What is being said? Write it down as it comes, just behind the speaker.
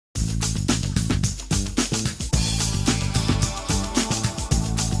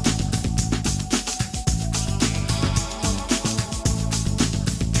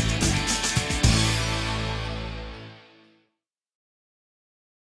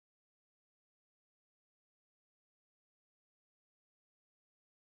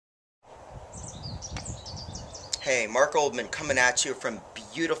Okay, Mark Oldman coming at you from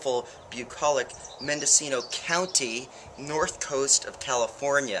beautiful, bucolic Mendocino County, north coast of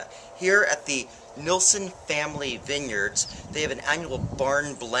California. Here at the Nilsson family vineyards, they have an annual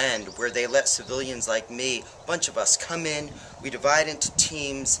barn blend where they let civilians like me, a bunch of us, come in, we divide into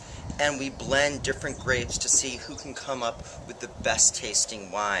teams, and we blend different grapes to see who can come up with the best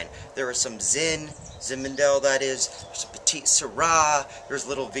tasting wine. There are some Zinfandel that is, there's a Petit Syrah, there's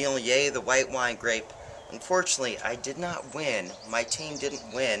Little Viognier, the white wine grape. Unfortunately, I did not win. My team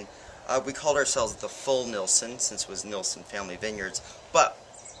didn't win. We called ourselves the full Nilsson, since it was Nilsson Family Vineyards. But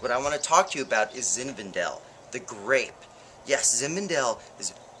what I want to talk to you about is Zinfandel, the grape. Yes, Zinfandel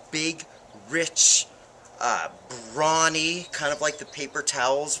is big, rich, brawny, kind of like the paper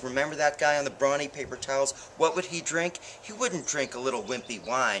towels. Remember that guy on the brawny paper towels? What would he drink? He wouldn't drink a little wimpy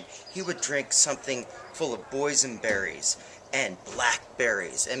wine. He would drink something full of boysenberries and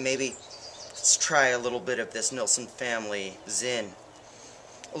blackberries, and maybe let's try a little bit of this Nilsson family Zin.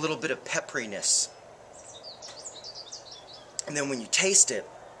 A little bit of pepperiness. And then when you taste it,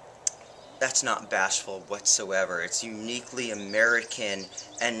 that's not bashful whatsoever. It's uniquely American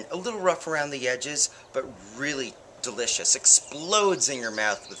and a little rough around the edges, but really delicious. Explodes in your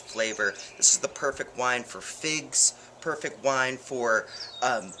mouth with flavor. This is the perfect wine for figs, perfect wine for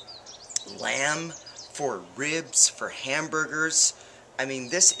lamb, for ribs, for hamburgers. I mean,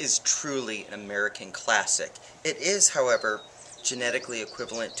 this is truly an American classic. It is, however, genetically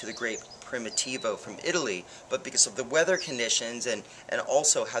equivalent to the grape Primitivo from Italy, but because of the weather conditions and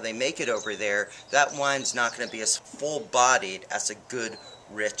also how they make it over there, that wine's not going to be as full-bodied as a good,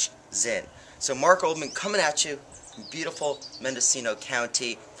 rich Zin. So Mark Oldman coming at you from beautiful Mendocino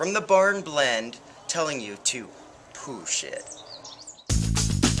County from the Barn Blend, telling you to push it.